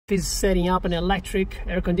is setting up an electric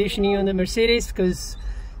air conditioning on the Mercedes, because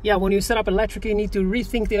yeah, when you set up electric you need to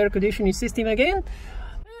rethink the air conditioning system again.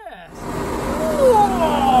 Yes.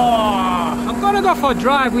 I'm gonna go for a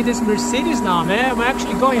drive with this Mercedes now, man. I'm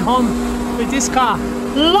actually going home with this car.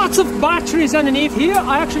 Lots of batteries underneath here.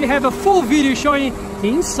 I actually have a full video showing the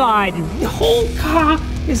inside. The whole car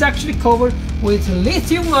is actually covered with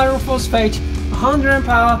lithium iron phosphate 100 amp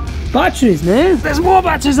hour batteries, man. There's more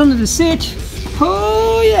batteries under the seat.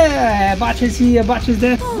 Oh yeah, batteries here, batteries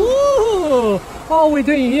there. Ooh. All we're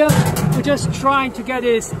doing here, we're just trying to get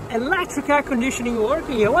this electric air conditioning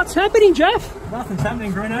working here. What's happening, Jeff? Nothing's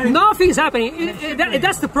happening, Bruno. Nothing's happening.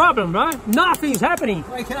 That's the problem, right? Nothing's happening.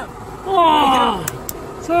 Wake up. Oh. Wake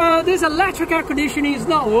up. So this electric air conditioning is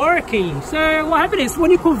not working. So what happens is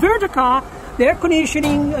when you convert a car, the air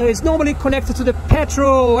conditioning is normally connected to the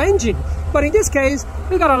petrol engine. But in this case,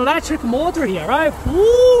 we got an electric motor here, right?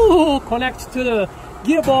 Ooh, connect to the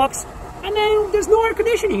gearbox. And then there's no air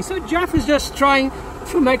conditioning, so Jeff is just trying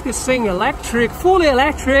to make this thing electric, fully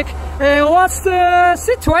electric. What's the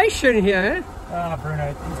situation here?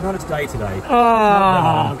 Bruno, it's not its day today.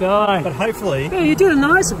 Oh, God. But hopefully... Yeah, you did a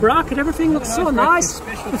nice bracket, everything looks so nice.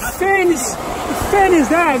 The fan is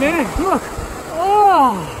there, man. Look.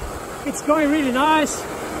 Oh, it's going really nice.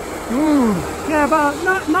 Yeah, but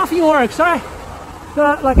nothing works, right?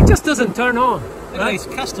 Like it just doesn't turn on. Look at these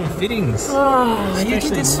custom fittings. Oh, you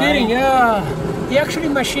did this fitting, yeah. He actually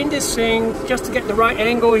machined this thing just to get the right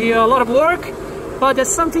angle here. A lot of work, but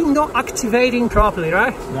there's something not activating properly,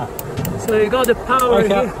 right? No. So you got the power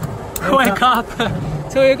here. Wake up.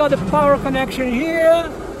 So you got the power connection here.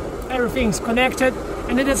 Everything's connected.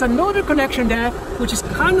 And then there's another connection there, which is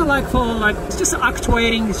kind of like for it's just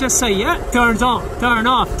actuating. It's just say, yeah, turns on, turn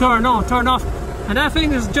off, turn on, turn off. And that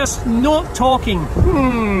thing is just not talking.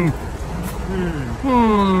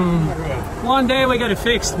 One day we get it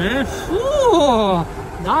fixed, man. Ooh,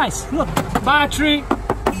 nice. Look, battery,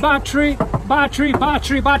 battery, battery,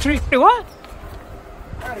 battery, battery. Hey, what?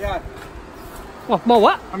 Alrighty, go. What? More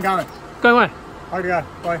what? I'm going. Going where? Alrighty, go.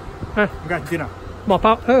 Bye. Huh? I'm going to dinner. More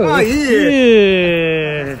power. Oh,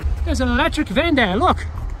 yeah. There's an electric van there. Look.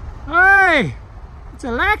 Hey, it's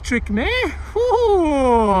electric, man.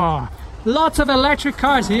 Ooh. Lots of electric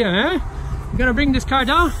cars here, eh? You gonna bring this car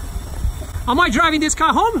down? Am I driving this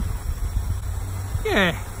car home?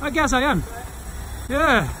 Yeah, I guess I am.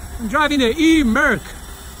 Yeah, I'm driving the E-Merc.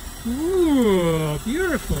 Ooh,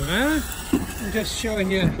 beautiful, man. I'm just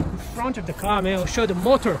showing you the front of the car, man. I'll show the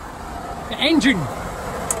motor, the engine.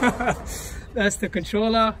 That's the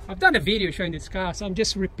controller. I've done a video showing this car, so I'm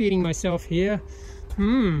just repeating myself here.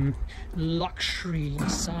 Luxury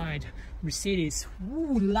inside. Mercedes.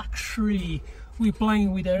 Ooh, luxury. We're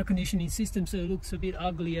playing with the air conditioning system, so it looks a bit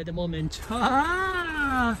ugly at the moment.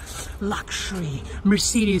 Ah, luxury.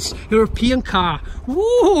 Mercedes, European car.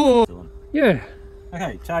 Ooh. Yeah.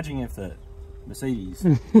 Okay, charging of the Mercedes.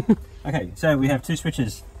 Okay, so we have two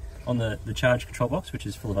switches on the charge control box, which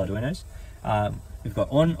is full of Arduinos. We've got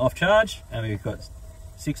on, off charge, and we've got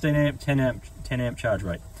 16 amp, 10 amp charge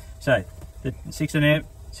rate. So the 16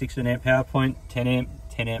 amp power point, 10 amp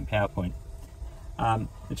power point.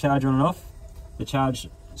 The charge on and off, the charge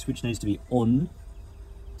switch needs to be on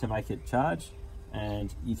to make it charge,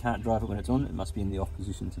 and you can't drive it when it's on. It must be in the off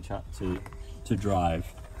position to drive.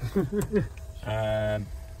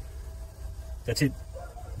 That's it.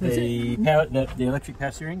 The electric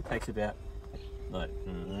power steering takes about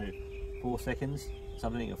 4 seconds,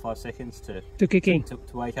 something, or 5 seconds to kick in, to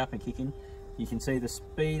wake up and kick in. You can see the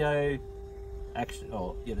speedo actually,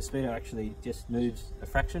 the speedo actually just moves a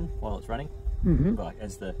fraction while it's running, like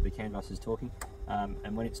as the canvas is talking,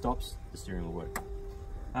 and when it stops, the steering will work.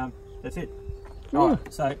 That's it. Oh,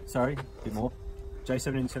 so sorry, a bit more.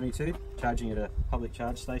 J1772 charging at a public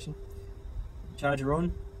charge station. Charger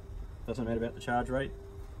on, doesn't matter about the charge rate.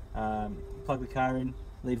 Plug the car in,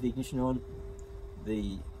 leave the ignition on.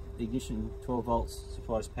 The ignition 12 volts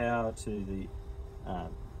supplies power to the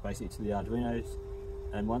basically to the Arduinos,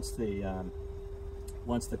 and once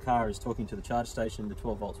the car is talking to the charge station, the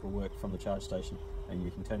 12 volts will work from the charge station, and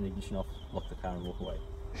you can turn the ignition off, lock the car and walk away,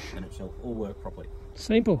 and it shall all work properly.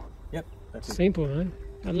 Simple. Yep, that's it. Simple, man.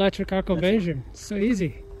 Electric car conversion, so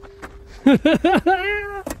easy.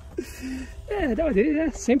 Yeah, that was it. Yeah,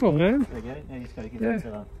 simple, man. There you go. Now you just got to get that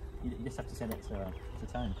to, you just have to send it to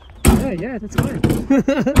tone. Yeah, that's fine.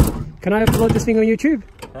 Can I upload this thing on YouTube?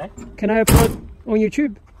 Okay. Can I upload on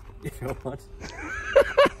YouTube? If you want.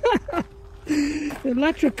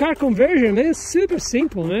 Electric car conversion, man. Super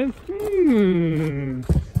simple, man.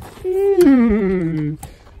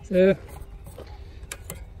 So,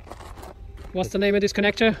 what's the name of this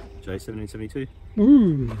connector? J1772.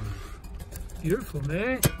 Ooh, beautiful,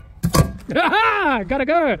 man. Ah, gotta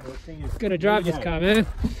go. Gonna drive this car, man.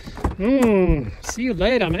 See you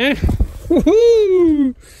later, man.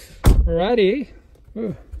 Woohoo! Alrighty.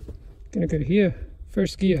 Oh, gonna go here.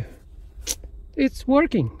 First gear. It's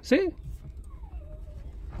working. See?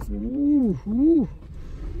 Ooh, ooh.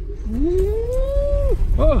 Ooh.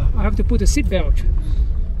 Oh, I have to put a seat belt.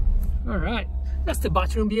 Alright. That's the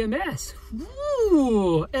BATRIUM BMS.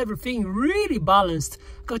 Ooh, everything really balanced.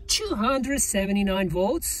 Got 279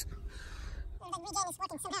 volts.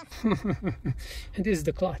 And this is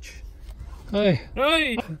the clutch. Hey.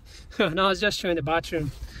 Hey. No, I was just showing the BATRIUM.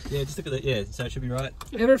 Yeah, just look at that. Yeah, so it should be right.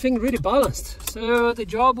 Everything really balanced. So the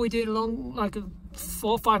job we did like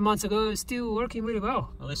 4 or 5 months ago is still working really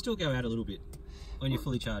well. Well, they still go out a little bit. When you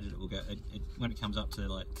fully charge it, it will go. When it comes up to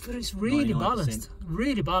like. But it's really 99%. Balanced.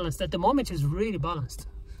 Really balanced. At the moment, it's really balanced.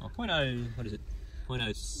 Oh, 0.0. What is it?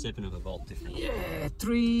 0.07 of a volt difference. Yeah,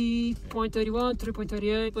 3.31,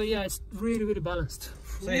 3.38. But yeah, it's really, really balanced.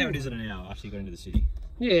 See how it is in an hour after you got into the city.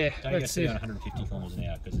 Yeah, don't go see on 150 kilometers an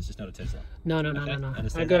hour because it's just not a Tesla. No.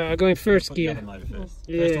 I go in first gear. First.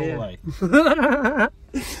 Yeah. First all the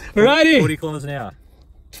way. Righty. 40 kilometers an hour.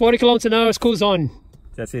 40 kilometers an hour, school's on.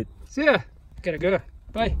 That's it. See ya. Gotta go.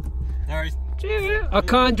 Bye. No worries. Yeah, I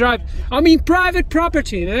can't drive. I'm in private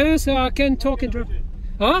property, man, so I can talk and drive.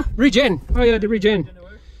 Huh? Regen. Oh yeah, the Regen.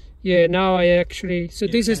 Yeah, now I actually... So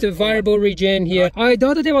this is the variable Regen here. I the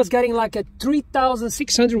other day was getting like a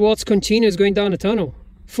 3,600 watts continuous going down the tunnel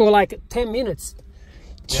for like 10 minutes.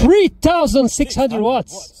 Yeah. 3,600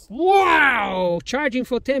 watts. Wow! Charging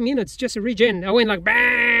for 10 minutes, just a Regen. I went like...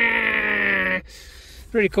 Bah!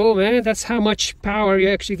 Pretty cool, man. That's how much power you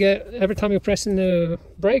actually get every time you're pressing the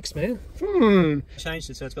brakes, man. Changed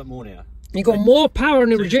it so it's got more now. You got more power in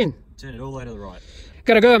the Regen. Turn it all the way to the right.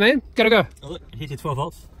 Gotta go, man. Gotta go. Oh, look, it hit you 12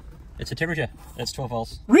 volts. It's a temperature. That's 12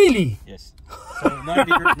 volts. Really? Yes. So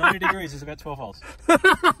 90 degrees is about 12 volts.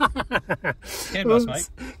 CAN bus, mate.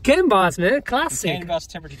 CAN bus, man. Classic. The CAN bus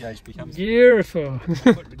temperature gauge becomes... Beautiful.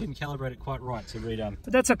 We didn't calibrate it quite right to read...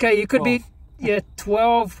 But that's okay. You could 12. Be... Yeah,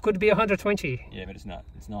 12 could be 120. Yeah, but it's not.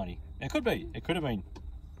 It's 90. It could be. It could have been.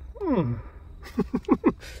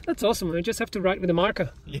 That's awesome. I just have to write with a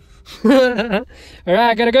marker. Yeah.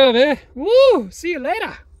 Alright, gotta go, man. Woo! See you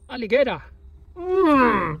later, alligator.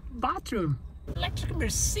 BATRIUM. Electric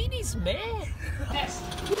Mercedes, man. Test.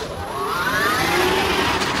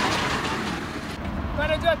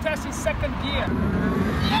 Gonna do a test in second gear.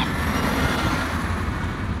 Yeah.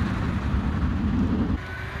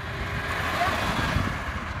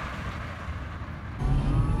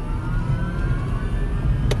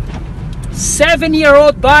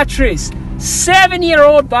 7-year-old batteries.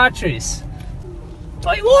 7-year-old batteries.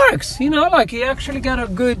 But it works, you know, like you actually got a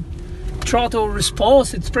good throttle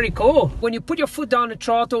response. It's pretty cool. When you put your foot down the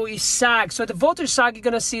throttle, it sags. So the voltage sag, you're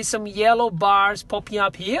gonna see some yellow bars popping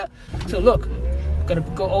up here. So look, I'm gonna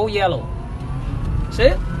go all yellow. See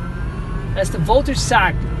it? That's the voltage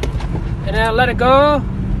sag. And then I let it go.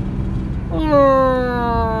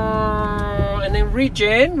 And then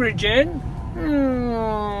regen.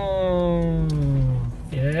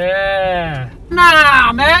 Yeah.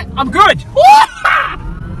 Nah, man, I'm good.